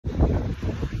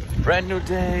Brand new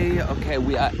day. Okay,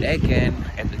 we are again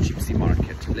at the gypsy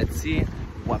market. Let's see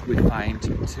what we find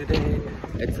today.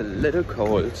 It's a little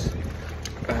cold.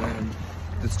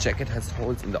 This jacket has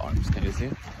holes in the arms. Can you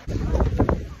see?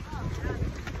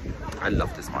 I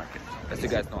love this market. As you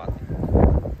guys know,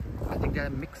 I think they're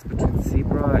a mix between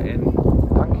zebra and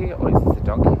donkey, or is this a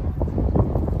donkey?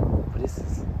 What is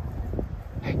this?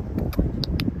 Hey,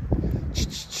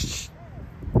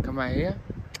 come on here.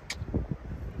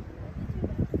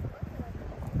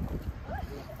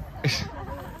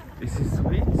 Is he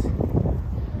sweet?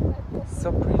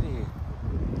 So pretty.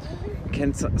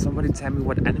 Can somebody tell me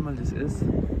what animal this is?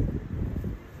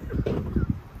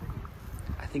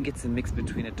 I think it's a mix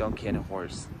between a donkey and a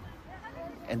horse.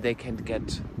 And they can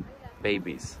get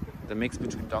babies. The mix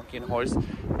between donkey and horse,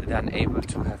 they're unable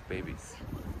to have babies.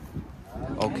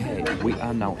 Okay, we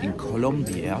are now in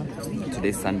Colombia.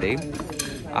 Today's Sunday.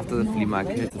 After the flea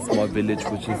market, it's a small village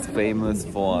which is famous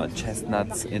for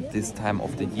chestnuts at this time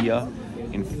of the year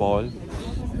in fall.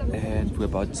 And we're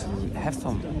about to have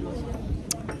some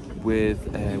with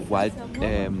wild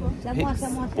pigs,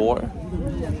 boar,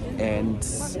 and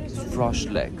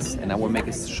froglegs. And I will make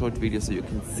a short video so you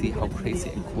can see how crazy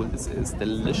and cool this is.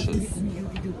 Delicious.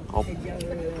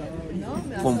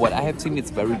 From what I have seen,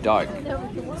 it's very dark,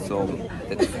 so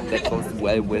that goes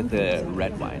well with the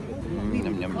red wine.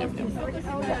 Yum, yum, yum, yum.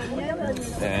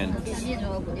 And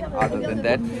other than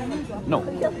that, no.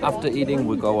 After eating,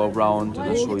 we'll go around and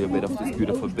I'll show you a bit of this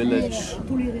beautiful village.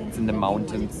 It's in the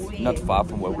mountains, not far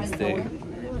from where we stay.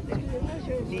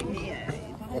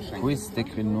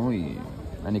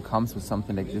 And it comes with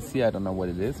something like this here. I don't know what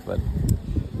it is, but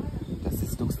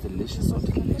this looks delicious or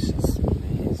delicious.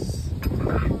 Yes.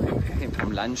 Came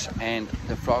from lunch and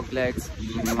the frog legs,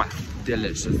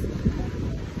 delicious.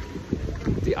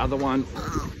 The other one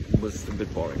was a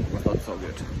bit boring, was not so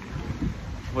good.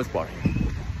 It was boring.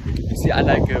 You see, I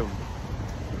like a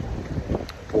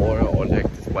boar or like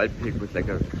this wild pig with like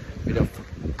a bit of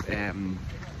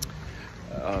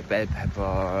bell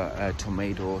pepper,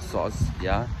 tomato sauce,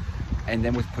 yeah. And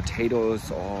then with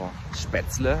potatoes or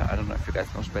spätzle. I don't know if you guys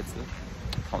know spätzle.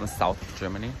 From the south of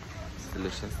Germany. It's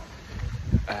delicious.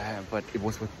 But it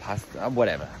was with pasta,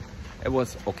 whatever. It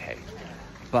was okay.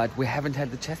 But we haven't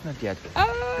had the chestnut yet.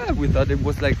 We thought it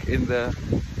was like in the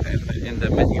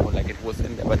menu, like it was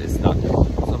in there, but it's not.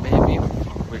 So maybe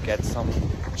we'll get some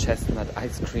chestnut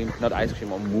ice cream, not ice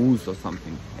cream, or mousse or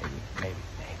something. Maybe.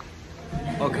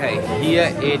 Okay,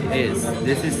 here it is.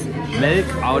 This is milk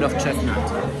out of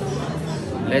chestnut.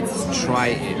 Let's try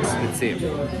it. Let's see.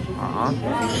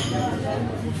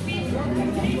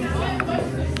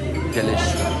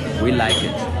 Delicious. We like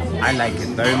it. I like it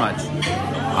very much.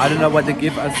 I don't know what they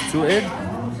give us to it.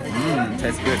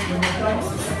 Tastes good.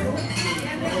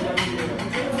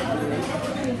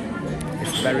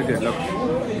 It's very good, look.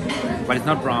 But it's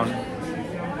not brown.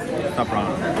 It's not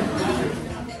brown.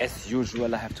 As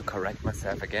usual, I have to correct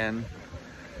myself again.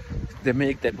 The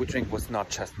milk that we drink was not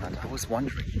chestnut. I was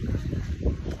wondering.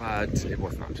 But it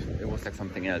was not. It was like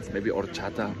something else. Maybe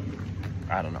horchata.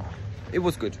 I don't know. It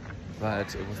was good.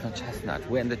 But it was not chestnut.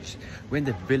 We're in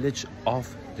the village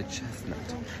of the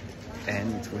chestnut.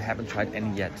 And we haven't tried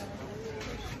any yet.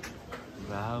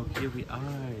 Wow, here we are.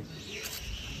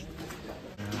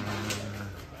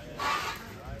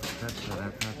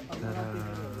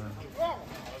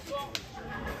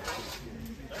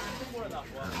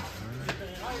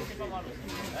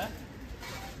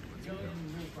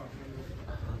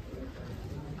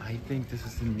 I think this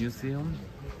is the museum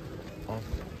of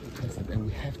the chestnut, and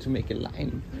we have to make a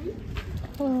line.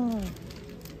 Oh.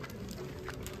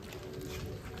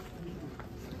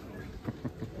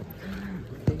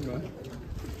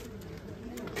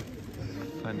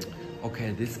 Funny.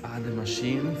 Okay, these are the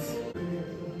machines.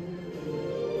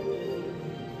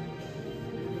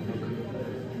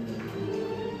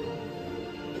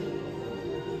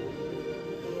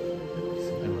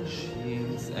 The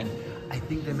machines, and I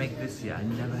think they make this here.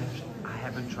 I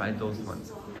haven't tried those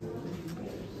ones.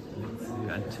 Let's see,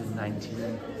 until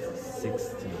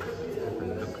 1960. Have a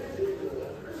look.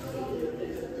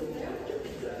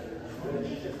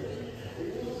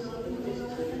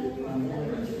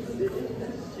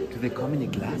 Do they come in a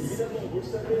glass?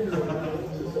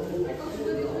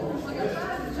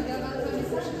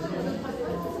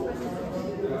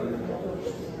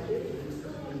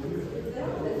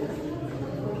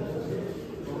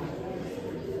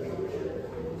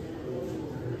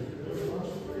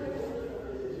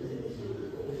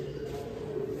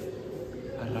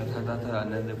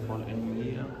 And then they fall in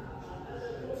here.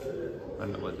 I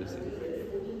don't know what this is.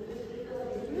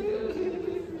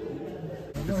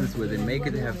 This is where they make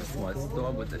it. They have a small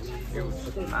store with a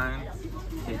huge line.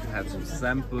 Here you have some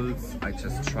samples. I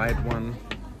just tried one.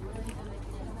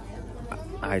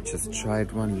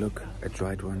 Look, I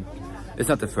tried one. It's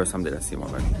not the first time that I see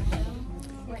one,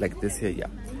 but like this here, yeah.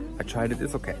 I tried it,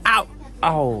 it's okay. Ow!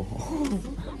 Ow!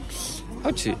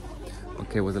 Ouchie!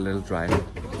 Okay, it was a little dry.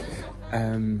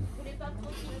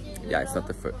 Yeah, it's not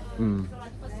the first.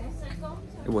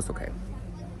 It was okay.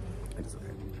 It's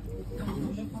okay.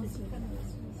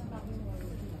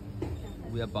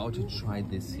 We're about to try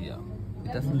this here.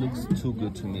 It doesn't look too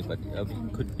good to me, but I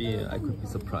could be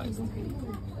surprised.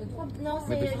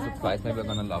 Maybe it's a surprise, maybe I'm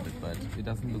gonna love it, but it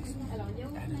doesn't look,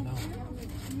 I don't know.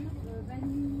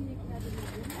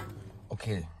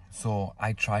 Okay, so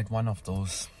I tried one of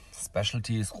those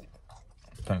specialties.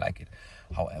 Don't like it,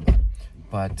 however,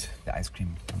 but the ice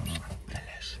cream,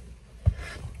 delish.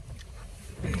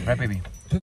 Right, baby?